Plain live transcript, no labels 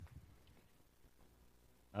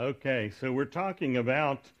Okay, so we're talking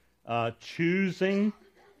about choosing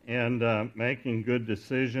and making good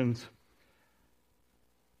decisions.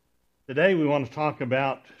 Today we want to talk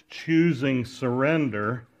about choosing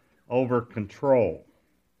surrender over control.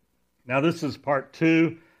 Now this is part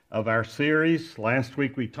 2 of our series. Last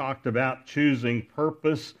week we talked about choosing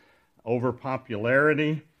purpose over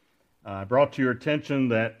popularity. I brought to your attention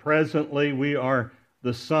that presently we are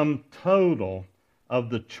the sum total of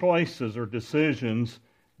the choices or decisions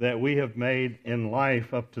that we have made in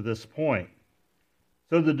life up to this point.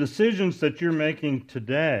 So the decisions that you're making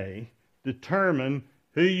today determine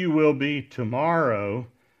who you will be tomorrow,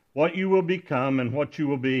 what you will become, and what you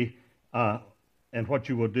will be and what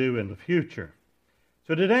you will do in the future.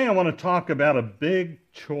 So today I want to talk about a big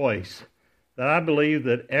choice that I believe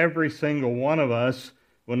that every single one of us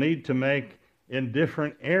will need to make in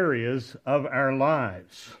different areas of our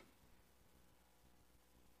lives.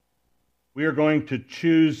 We are going to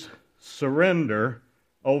choose surrender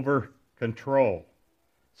over control.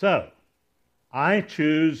 So, I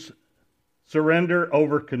choose surrender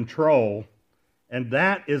over control, and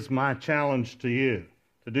that is my challenge to you,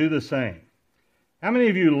 to do the same. How many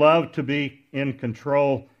of you love to be in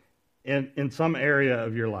control in some area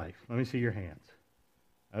of your life? Let me see your hands.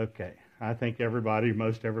 Okay, I think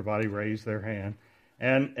most everybody raised their hand.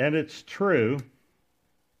 And it's true.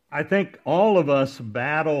 I think all of us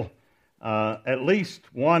battle at least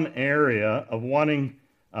one area of wanting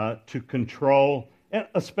to control, and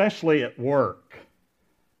especially at work.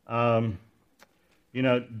 Do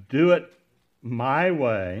it my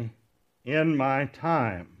way, in my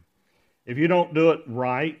time. If you don't do it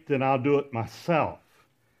right, then I'll do it myself.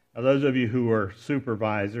 Now, those of you who are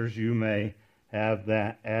supervisors, you may have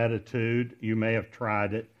that attitude. You may have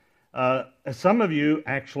tried it. Some of you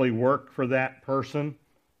actually work for that person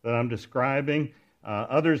that I'm describing.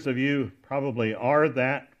 Others of you probably are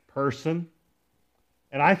that person.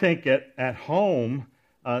 And I think at home,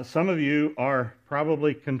 some of you are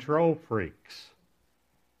probably control freaks.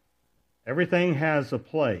 Everything has a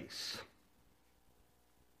place.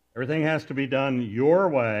 Everything has to be done your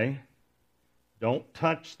way. Don't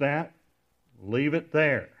touch that. Leave it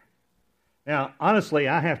there. Now, honestly,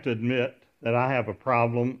 I have to admit that I have a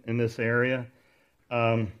problem in this area.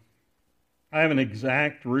 I have an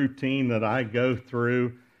exact routine that I go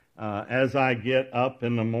through as I get up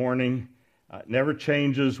in the morning. It never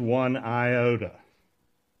changes one iota.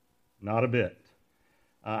 Not a bit.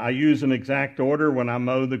 I use an exact order when I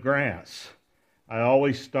mow the grass. I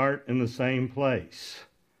always start in the same place.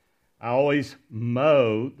 I always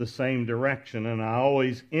mow the same direction, and I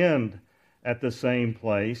always end at the same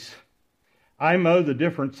place. I mow the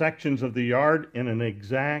different sections of the yard in an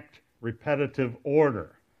exact, repetitive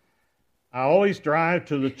order. I always drive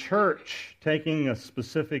to the church taking a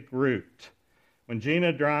specific route. When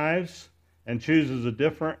Gina drives and chooses a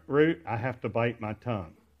different route, I have to bite my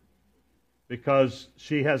tongue because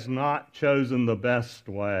she has not chosen the best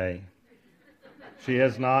way. She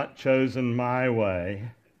has not chosen my way.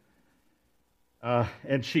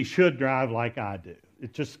 And she should drive like I do.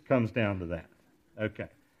 It just comes down to that. Okay.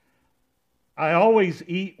 I always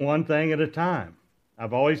eat one thing at a time.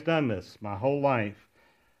 I've always done this my whole life.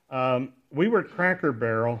 We were at Cracker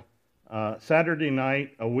Barrel Saturday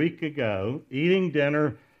night a week ago, eating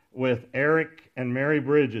dinner with Eric and Mary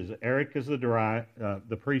Bridges. Eric is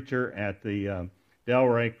the preacher at the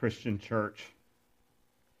Delray Christian Church.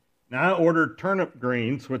 Now, I ordered turnip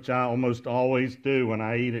greens, which I almost always do when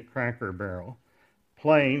I eat at Cracker Barrel,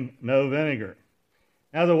 plain, no vinegar.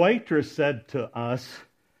 Now, the waitress said to us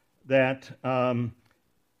that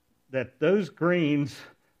those greens,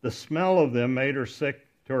 the smell of them made her sick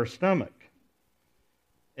to her stomach.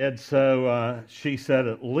 And so she said,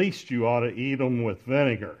 at least you ought to eat them with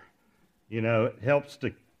vinegar. It helps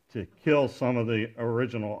to kill some of the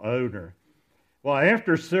original odor. Well,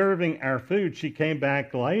 after serving our food, she came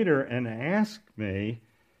back later and asked me,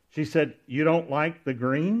 she said, you don't like the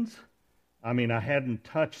greens? I hadn't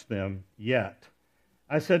touched them yet.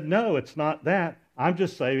 I said, no, it's not that. I'm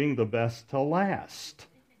just saving the best to last.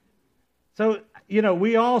 So,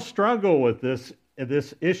 we all struggle with this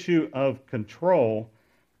issue of control.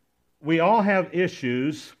 We all have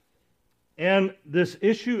issues, and this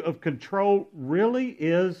issue of control really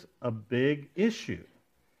is a big issue.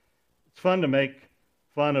 It's fun to make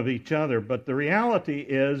fun of each other, but the reality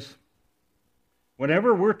is,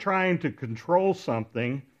 whenever we're trying to control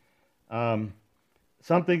something that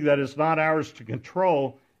is not ours to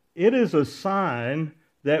control, it is a sign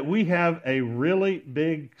that we have a really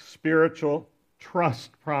big spiritual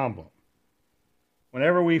trust problem.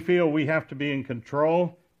 Whenever we feel we have to be in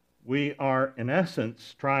control, we are, in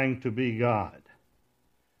essence, trying to be God.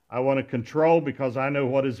 I want to control because I know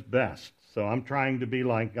what is best. So I'm trying to be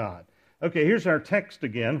like God. Okay, here's our text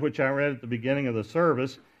again, which I read at the beginning of the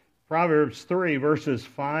service. Proverbs 3, verses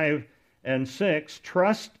 5 and 6.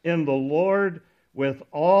 Trust in the Lord with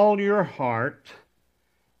all your heart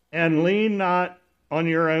and lean not on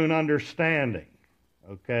your own understanding.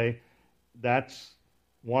 Okay, that's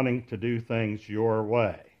wanting to do things your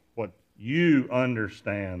way, what you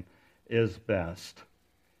understand is best.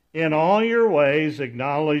 In all your ways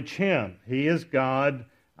acknowledge Him. He is God,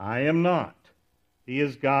 I am not. He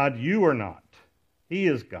is God, you are not. He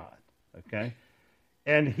is God, okay?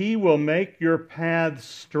 And He will make your paths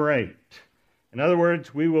straight. In other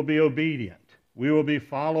words, we will be obedient. We will be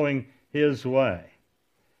following His way.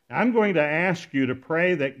 I'm going to ask you to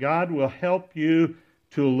pray that God will help you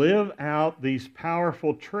to live out these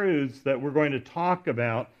powerful truths that we're going to talk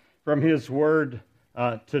about from His Word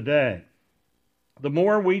today. The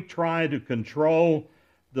more we try to control,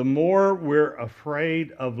 the more we're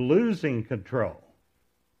afraid of losing control.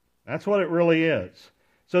 That's what it really is.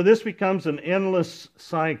 So this becomes an endless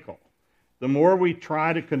cycle. The more we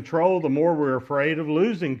try to control, the more we're afraid of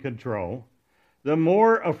losing control. The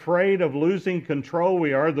more afraid of losing control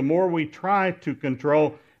we are, the more we try to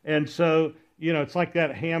control. And so, it's like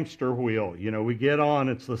that hamster wheel. We get on,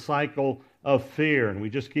 it's the cycle of fear, and we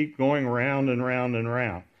just keep going round and round and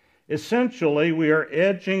round. Essentially, we are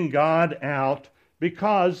edging God out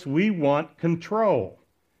because we want control.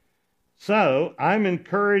 So, I'm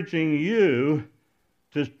encouraging you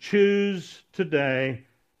to choose today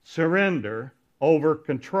surrender over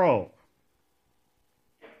control.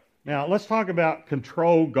 Now, let's talk about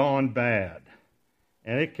control gone bad.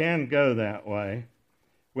 And it can go that way.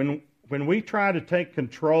 When we try to take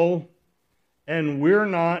control and we're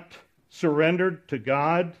not surrendered to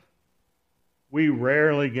God, we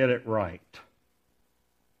rarely get it right.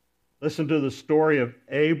 Listen to the story of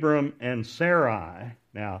Abram and Sarai.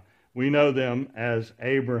 Now, we know them as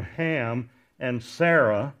Abraham and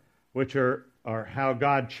Sarah, which are how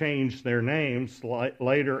God changed their names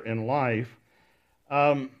later in life.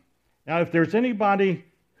 Now, if there's anybody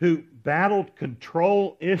who battled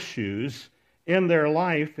control issues in their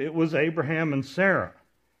life, it was Abraham and Sarah.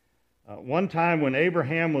 One time when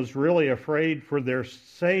Abraham was really afraid for their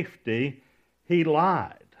safety, he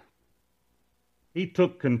lied. He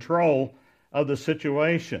took control of the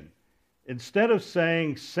situation. Instead of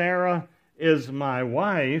saying, Sarah is my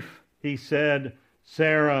wife, he said,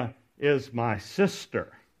 Sarah is my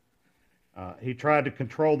sister. He tried to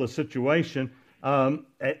control the situation.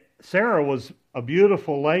 Sarah was a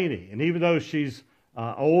beautiful lady, and even though she's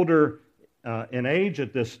older in age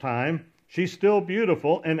at this time, she's still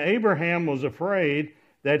beautiful, and Abraham was afraid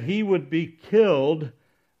that he would be killed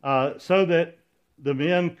so that the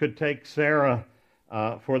men could take Sarah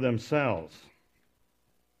for themselves.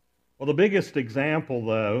 Well, the biggest example,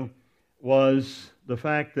 though, was the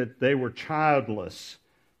fact that they were childless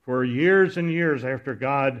for years and years after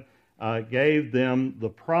God gave them the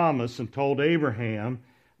promise and told Abraham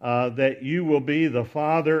that you will be the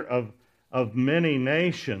father of many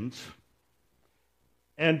nations.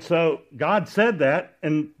 And so God said that,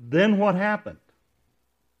 and then what happened?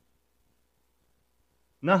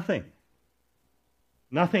 Nothing.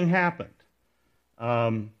 Nothing happened.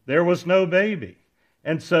 There was no baby.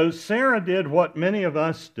 And so Sarah did what many of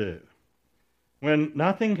us do. When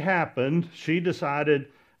nothing happened, she decided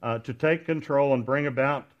to take control and bring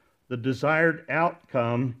about the desired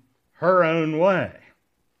outcome her own way.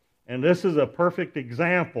 And this is a perfect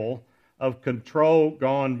example of control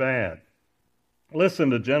gone bad. Listen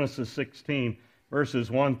to Genesis 16, verses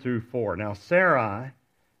 1 through 4. Now Sarai,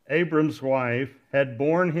 Abram's wife, had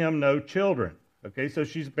borne him no children. Okay, so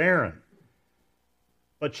she's barren.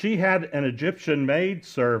 But she had an Egyptian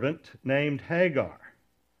maidservant named Hagar.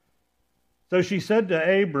 So she said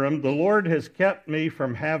to Abram, the Lord has kept me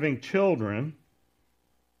from having children.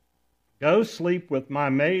 Go sleep with my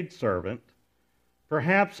maidservant.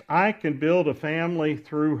 Perhaps I can build a family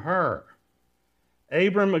through her.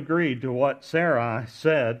 Abram agreed to what Sarai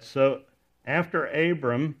said. So after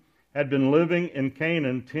Abram had been living in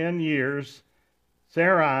Canaan 10 years,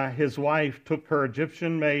 Sarai, his wife, took her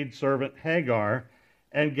Egyptian maidservant Hagar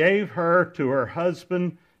and gave her to her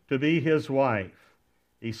husband to be his wife.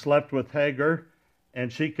 He slept with Hagar,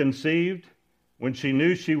 and she conceived. When she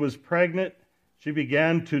knew she was pregnant, she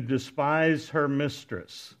began to despise her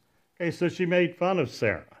mistress. Okay, so she made fun of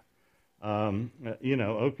Sarah.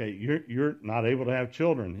 Okay, you're not able to have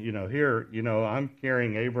children. Here, I'm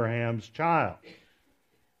carrying Abraham's child.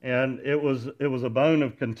 And it was a bone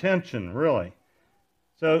of contention, really.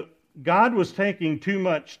 So God was taking too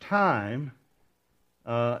much time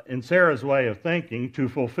in Sarah's way of thinking, to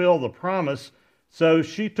fulfill the promise, so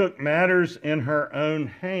she took matters in her own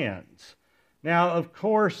hands. Now, of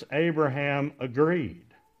course, Abraham agreed.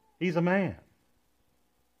 He's a man,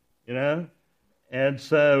 And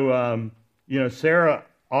so, Sarah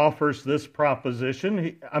offers this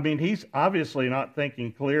proposition. He's obviously not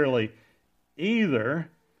thinking clearly either.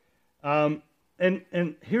 And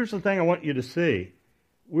here's the thing I want you to see.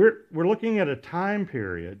 We're looking at a time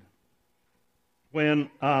period when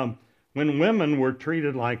women were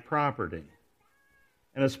treated like property.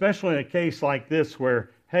 And especially in a case like this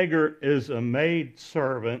where Hagar is a maid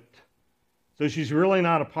servant, so she's really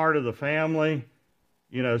not a part of the family,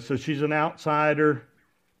 so she's an outsider.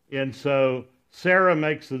 And so Sarah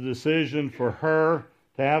makes the decision for her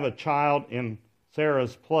to have a child in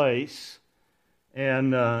Sarah's place.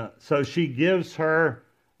 And so she gives her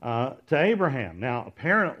to Abraham. Now,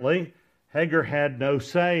 apparently, Hagar had no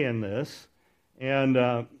say in this.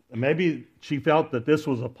 And maybe she felt that this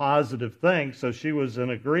was a positive thing, so she was in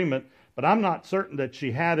agreement. But I'm not certain that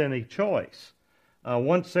she had any choice.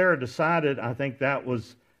 Once Sarah decided, I think that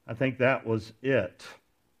was it.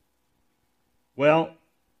 Well,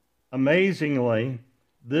 amazingly,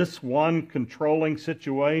 this one controlling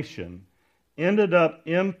situation ended up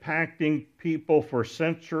impacting people for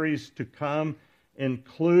centuries to come,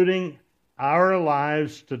 including our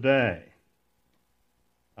lives today.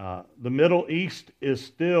 The Middle East is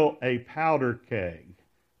still a powder keg.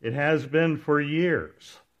 It has been for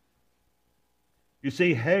years. You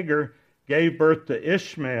see, Hagar gave birth to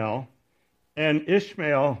Ishmael, and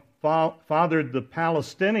Ishmael fathered the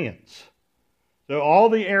Palestinians. So all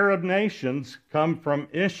the Arab nations come from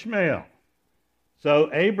Ishmael. So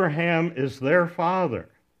Abraham is their father.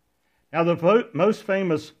 Now, the most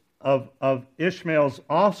famous of Ishmael's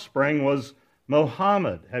offspring was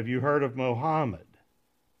Muhammad. Have you heard of Muhammad?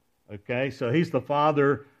 Okay, so he's the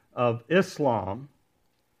father of Islam.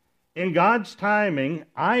 In God's timing,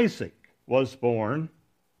 Isaac was born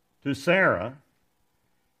to Sarah.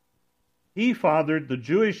 He fathered the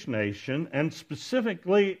Jewish nation, and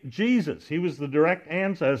specifically Jesus. He was the direct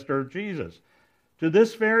ancestor of Jesus. To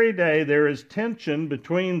this very day, there is tension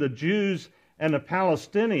between the Jews and the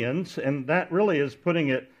Palestinians, and that really is putting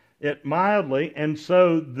it mildly, and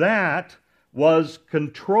so that was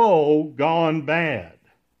control gone bad.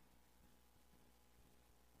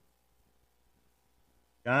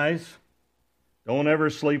 Guys, don't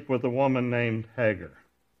ever sleep with a woman named Hagar.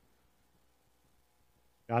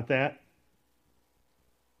 Got that?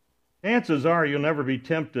 Chances are you'll never be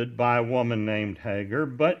tempted by a woman named Hagar,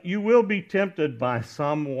 but you will be tempted by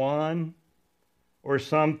someone or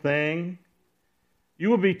something. You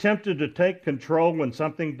will be tempted to take control when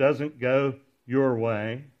something doesn't go your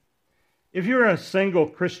way. If you're a single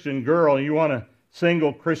Christian girl, you want a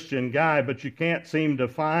single Christian guy, but you can't seem to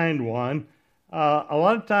find one, a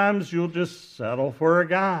lot of times you'll just settle for a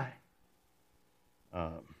guy.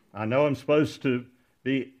 I know I'm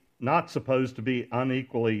not supposed to be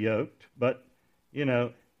unequally yoked, but,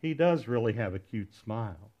 he does really have a cute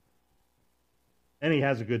smile. And he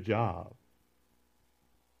has a good job.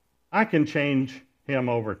 I can change him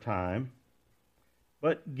over time.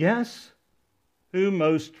 But guess who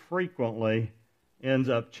most frequently ends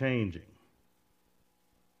up changing?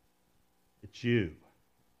 It's you.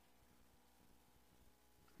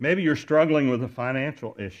 Maybe you're struggling with a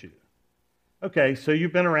financial issue. Okay, so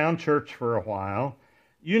you've been around church for a while.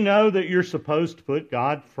 You know that you're supposed to put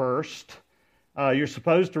God first. You're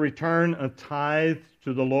supposed to return a tithe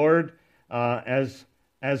to the Lord as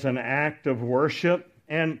an act of worship.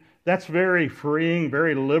 And that's very freeing,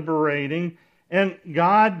 very liberating. And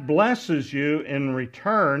God blesses you in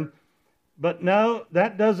return. But no,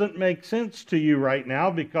 that doesn't make sense to you right now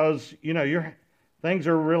because, your things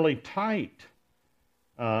are really tight.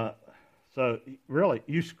 So really,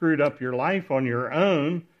 you screwed up your life on your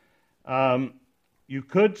own. You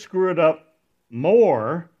could screw it up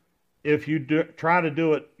more if you try to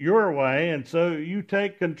do it your way, and so you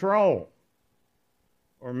take control.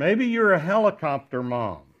 Or maybe you're a helicopter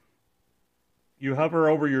mom. You hover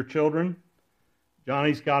over your children.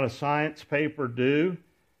 Johnny's got a science paper due.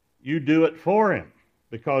 You do it for him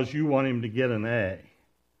because you want him to get an A.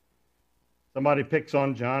 Somebody picks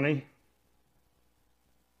on Johnny.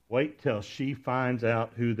 Wait till she finds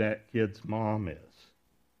out who that kid's mom is.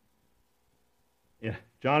 Yeah,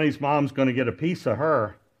 Johnny's mom's going to get a piece of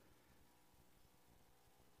her.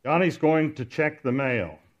 Johnny's going to check the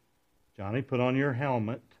mail. Johnny, put on your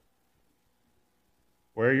helmet.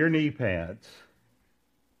 Wear your knee pads.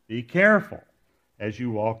 Be careful as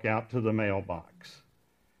you walk out to the mailbox.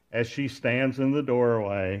 As she stands in the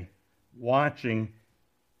doorway, watching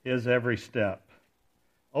his every step.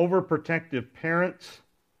 Overprotective parents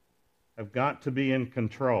have got to be in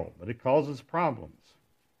control, but it causes problems.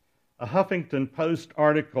 A Huffington Post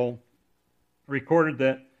article recorded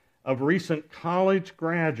that of recent college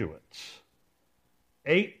graduates,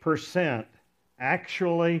 8%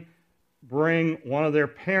 actually bring one of their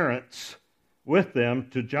parents with them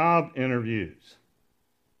to job interviews.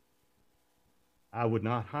 I would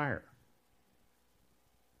not hire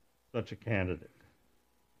such a candidate.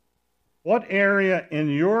 What area in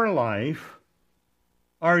your life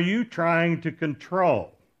are you trying to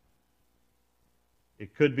control?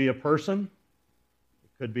 It could be a person, it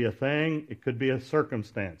could be a thing, it could be a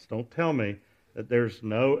circumstance. Don't tell me that there's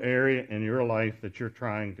no area in your life that you're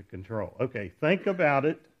trying to control. Okay, think about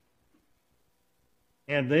it.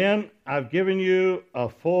 And then I've given you a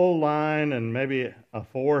full line and maybe a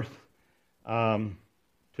fourth to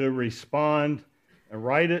respond, and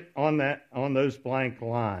write it on those blank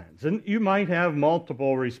lines. And you might have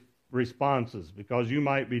multiple responses because you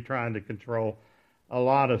might be trying to control a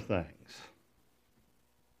lot of things.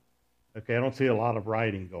 Okay, I don't see a lot of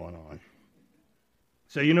writing going on.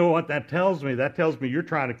 So you know what that tells me? That tells me you're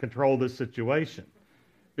trying to control this situation.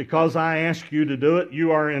 Because I ask you to do it,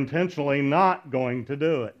 you are intentionally not going to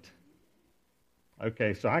do it.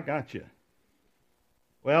 Okay, so I got you.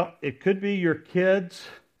 Well, it could be your kids,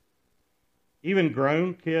 even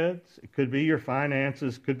grown kids. It could be your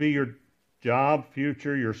finances, could be your job,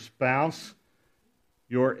 future, your spouse,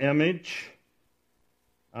 your image.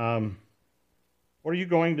 What are you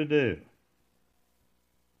going to do?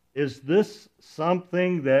 Is this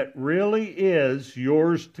something that really is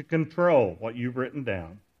yours to control, what you've written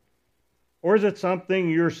down? Or is it something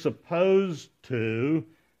you're supposed to,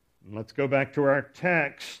 let's go back to our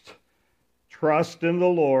text, trust in the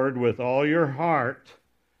Lord with all your heart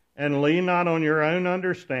and lean not on your own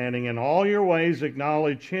understanding. In all your ways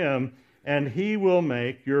acknowledge Him, and He will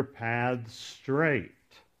make your paths straight.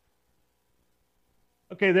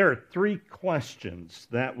 Okay, there are 3 questions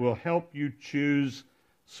that will help you choose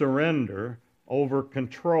surrender over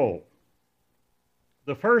control.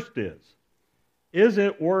 The first is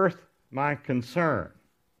it worth my concern?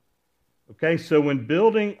 Okay, so when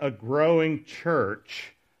building a growing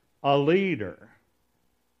church, a leader,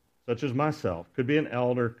 such as myself, could be an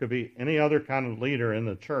elder, could be any other kind of leader in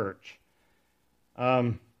the church,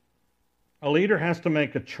 a leader has to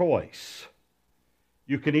make a choice.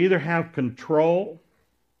 You can either have control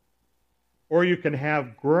or you can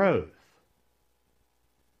have growth.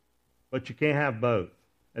 But you can't have both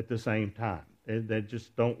at the same time. They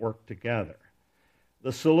just don't work together.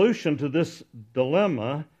 The solution to this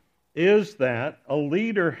dilemma is that a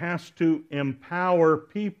leader has to empower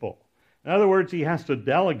people. In other words, he has to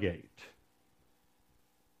delegate.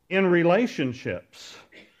 In relationships,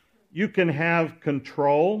 you can have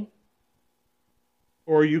control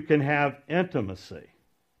or you can have intimacy.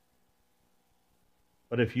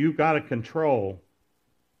 But if you've got to control,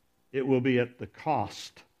 it will be at the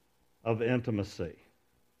cost of intimacy.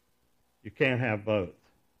 You can't have both.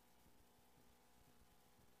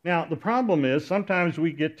 Now, the problem is sometimes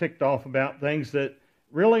we get ticked off about things that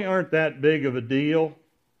really aren't that big of a deal,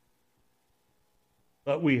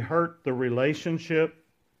 but we hurt the relationship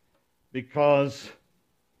because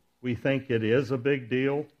we think it is a big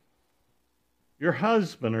deal. Your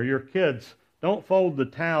husband or your kids don't fold the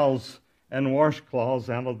towels and washcloths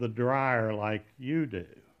out of the dryer like you do.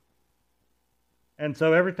 And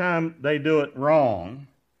so every time they do it wrong,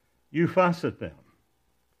 you fuss at them.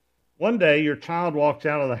 One day your child walks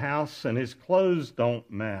out of the house and his clothes don't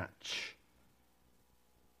match.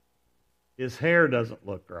 His hair doesn't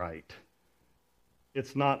look right.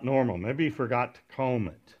 It's not normal. Maybe he forgot to comb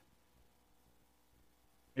it.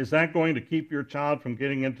 Is that going to keep your child from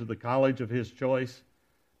getting into the college of his choice?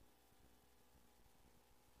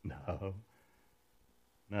 No.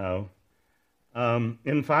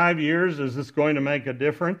 In 5 years, is this going to make a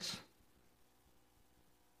difference?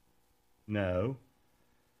 No.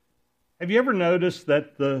 Have you ever noticed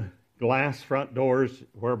that the glass front doors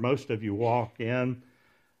where most of you walk in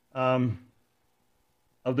of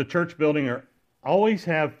the church building always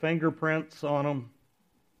have fingerprints on them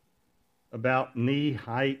about knee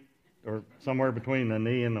height or somewhere between the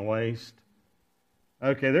knee and the waist?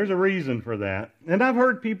 Okay, there's a reason for that. And I've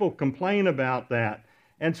heard people complain about that.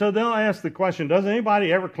 And so they'll ask the question, does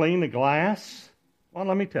anybody ever clean the glass? Well,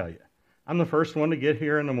 let me tell you. I'm the first one to get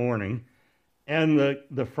here in the morning, and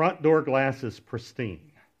the front door glass is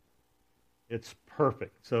pristine. It's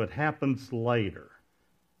perfect. So it happens later.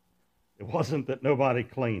 It wasn't that nobody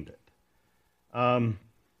cleaned it.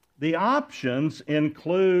 The options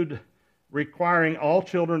include requiring all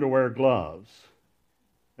children to wear gloves.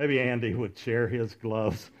 Maybe Andy would share his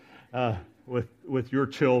gloves with your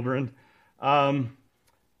children.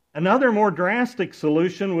 Another more drastic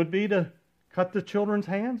solution would be to cut the children's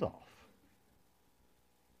hands off.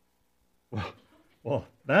 Well,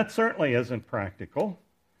 that certainly isn't practical.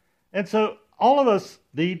 And so all of us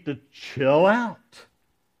need to chill out.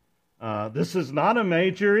 This is not a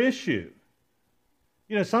major issue.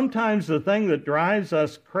 You know, sometimes the thing that drives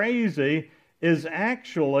us crazy is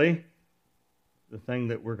actually the thing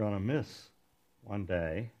that we're going to miss one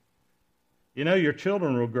day. You know, your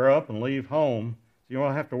children will grow up and leave home, so you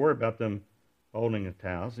won't have to worry about them folding the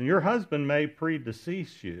towels. And your husband may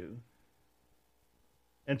predecease you.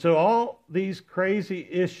 And so all these crazy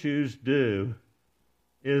issues do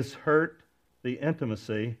is hurt the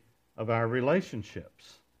intimacy of our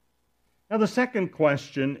relationships. Now, the second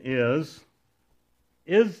question is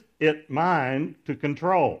it mine to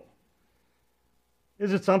control?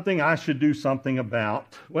 Is it something I should do something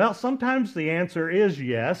about? Well, sometimes the answer is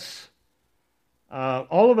yes.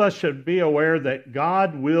 All of us should be aware that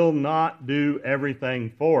God will not do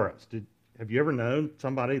everything for us. Have you ever known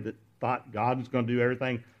somebody that thought God was going to do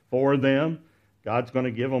everything for them? God's going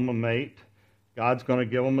to give them a mate. God's going to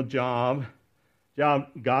give them a job.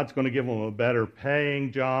 God's going to give them a better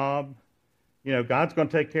paying job. You know, God's going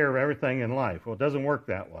to take care of everything in life. Well, it doesn't work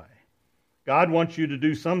that way. God wants you to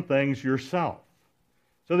do some things yourself.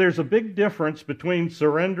 So there's a big difference between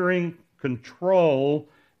surrendering control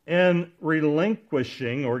and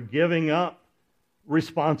relinquishing or giving up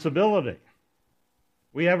responsibility.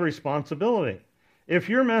 We have responsibility. If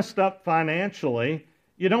you're messed up financially,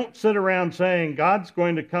 you don't sit around saying, God's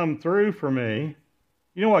going to come through for me.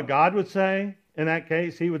 You know what God would say in that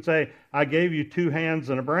case? He would say, I gave you 2 hands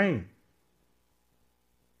and a brain.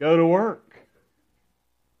 Go to work.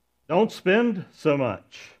 Don't spend so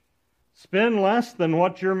much. Spend less than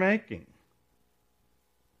what you're making.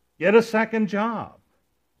 Get a second job.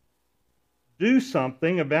 Do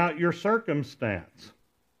something about your circumstance.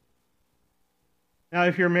 Now,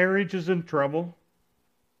 if your marriage is in trouble,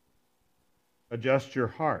 adjust your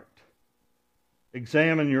heart.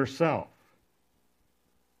 Examine yourself.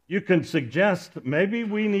 You can suggest maybe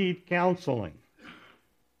we need counseling.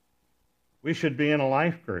 We should be in a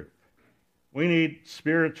life group. We need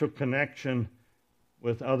spiritual connection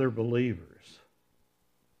with other believers.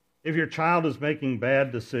 If your child is making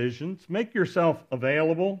bad decisions, make yourself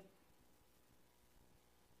available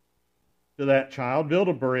to that child. Build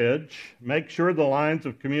a bridge. Make sure the lines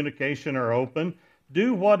of communication are open.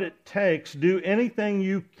 Do what it takes. Do anything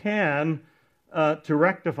you can to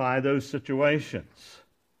rectify those situations.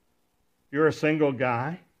 If you're a single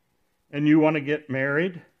guy and you want to get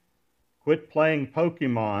married, quit playing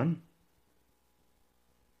Pokemon.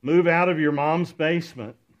 Move out of your mom's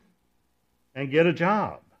basement and get a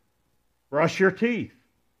job. Brush your teeth.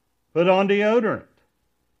 Put on deodorant.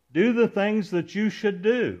 Do the things that you should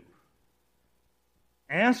do.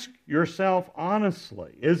 Ask yourself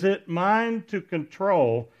honestly, is it mine to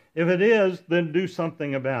control? If it is, then do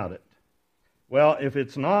something about it. Well, if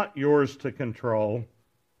it's not yours to control,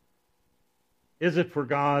 is it for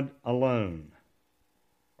God alone?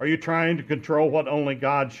 Are you trying to control what only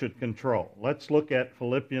God should control? Let's look at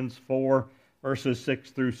Philippians 4, verses 6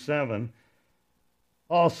 through 7.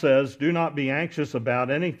 Paul says, do not be anxious about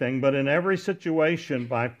anything, but in every situation,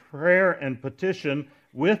 by prayer and petition,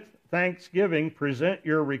 with thanksgiving, present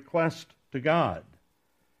your request to God.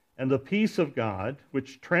 And the peace of God,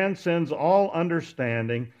 which transcends all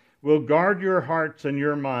understanding, will guard your hearts and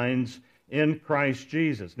your minds in Christ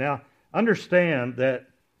Jesus. Now, understand that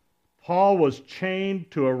Paul was chained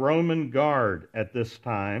to a Roman guard at this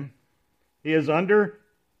time. He is under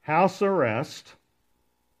house arrest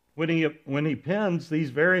when he pens these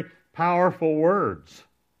very powerful words.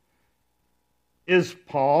 Is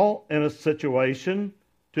Paul in a situation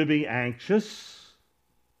to be anxious?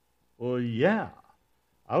 Well, yeah,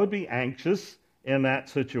 I would be anxious in that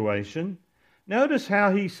situation. Notice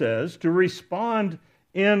how he says to respond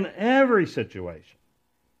in every situation.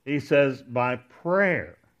 He says by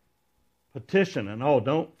prayer, petition, and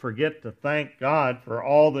don't forget to thank God for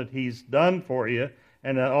all that He's done for you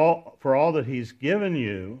and for all that He's given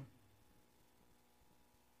you.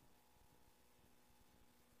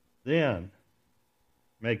 Then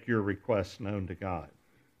make your requests known to God.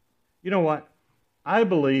 You know what? I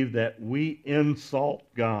believe that we insult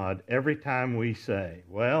God every time we say,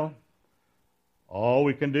 well, all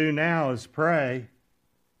we can do now is pray.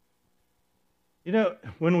 You know,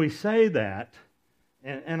 when we say that,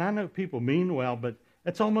 and I know people mean well, but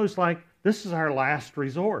it's almost like this is our last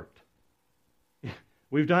resort.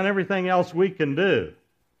 We've done everything else we can do.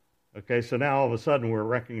 Okay, so now all of a sudden we're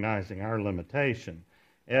recognizing our limitation.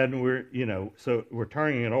 and so we're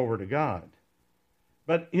turning it over to God.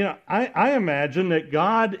 But, I imagine that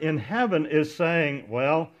God in heaven is saying,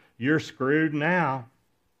 well, you're screwed now.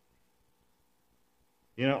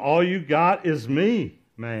 All you got is me,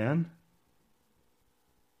 man.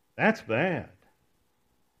 That's bad.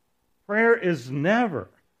 Prayer is never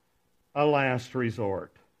a last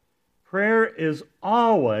resort. Prayer is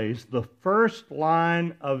always the first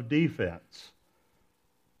line of defense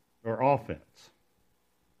or offense.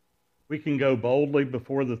 We can go boldly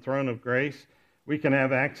before the throne of grace. We can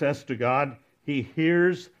have access to God. He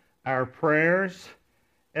hears our prayers,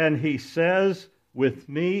 and He says, with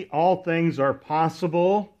me, all things are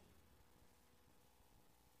possible.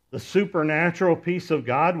 The supernatural peace of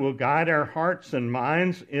God will guide our hearts and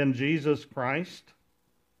minds in Jesus Christ.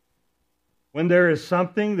 When there is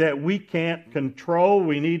something that we can't control,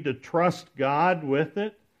 we need to trust God with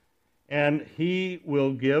it, and He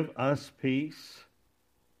will give us peace.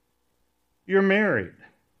 You're married,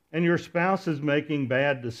 and your spouse is making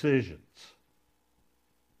bad decisions.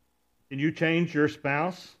 Can you change your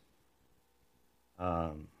spouse?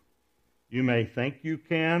 You may think you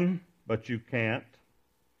can, but you can't.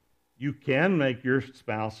 You can make your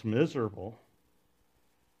spouse miserable.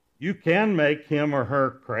 You can make him or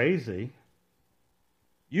her crazy.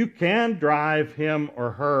 You can drive him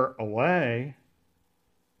or her away.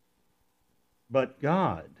 But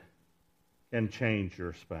God can change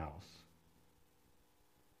your spouse.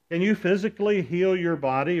 Can you physically heal your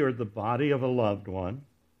body or the body of a loved one?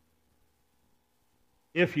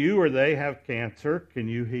 If you or they have cancer, can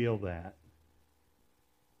you heal that?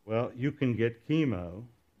 Well, you can get chemo.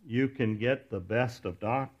 You can get the best of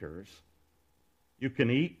doctors. You can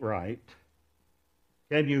eat right.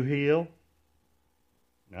 Can you heal?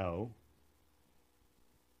 No.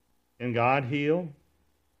 Can God heal?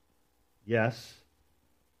 Yes.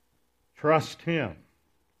 Trust Him.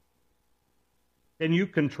 Can you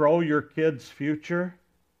control your kids' future?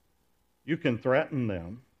 You can threaten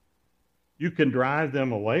them. You can drive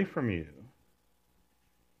them away from you.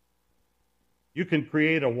 You can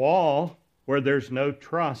create a wall where there's no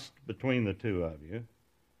trust between the two of you.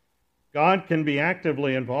 God can be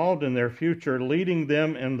actively involved in their future, leading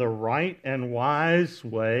them in the right and wise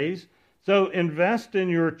ways. So invest in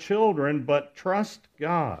your children, but trust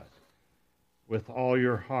God with all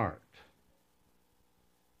your heart.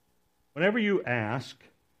 Whenever you ask,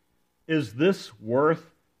 is this worth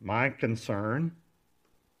my concern?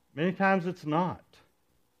 Many times it's not.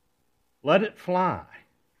 Let it fly.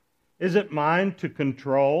 Is it mine to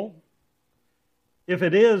control? If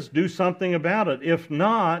it is, do something about it. If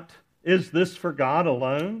not, is this for God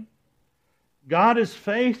alone? God is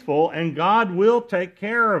faithful, and God will take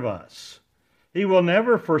care of us. He will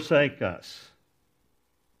never forsake us.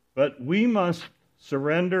 But we must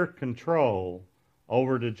surrender control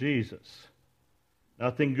over to Jesus.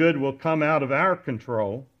 Nothing good will come out of our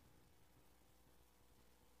control.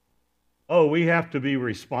 Oh, we have to be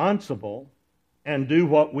responsible and do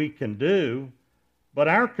what we can do, but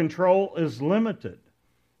our control is limited.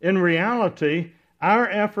 In reality, our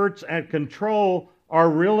efforts at control are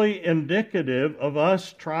really indicative of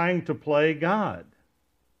us trying to play God.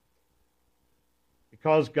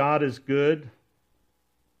 Because God is good,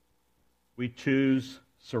 we choose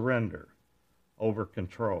surrender over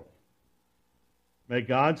control. May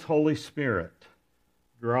God's Holy Spirit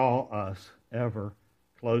draw us ever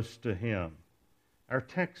close to Him. Our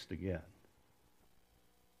text again.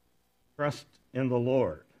 Trust in the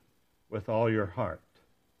Lord with all your heart,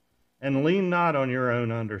 and lean not on your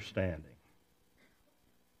own understanding.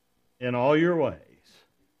 In all your ways,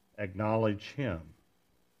 acknowledge Him,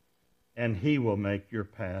 and He will make your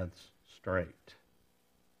paths straight.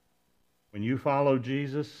 When you follow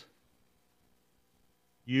Jesus,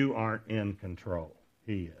 you aren't in control.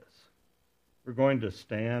 He is. We're going to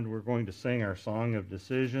stand. We're going to sing our song of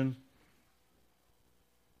decision.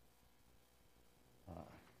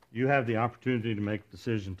 You have the opportunity to make a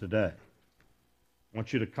decision today. I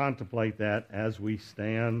want you to contemplate that as we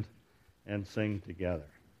stand and sing together.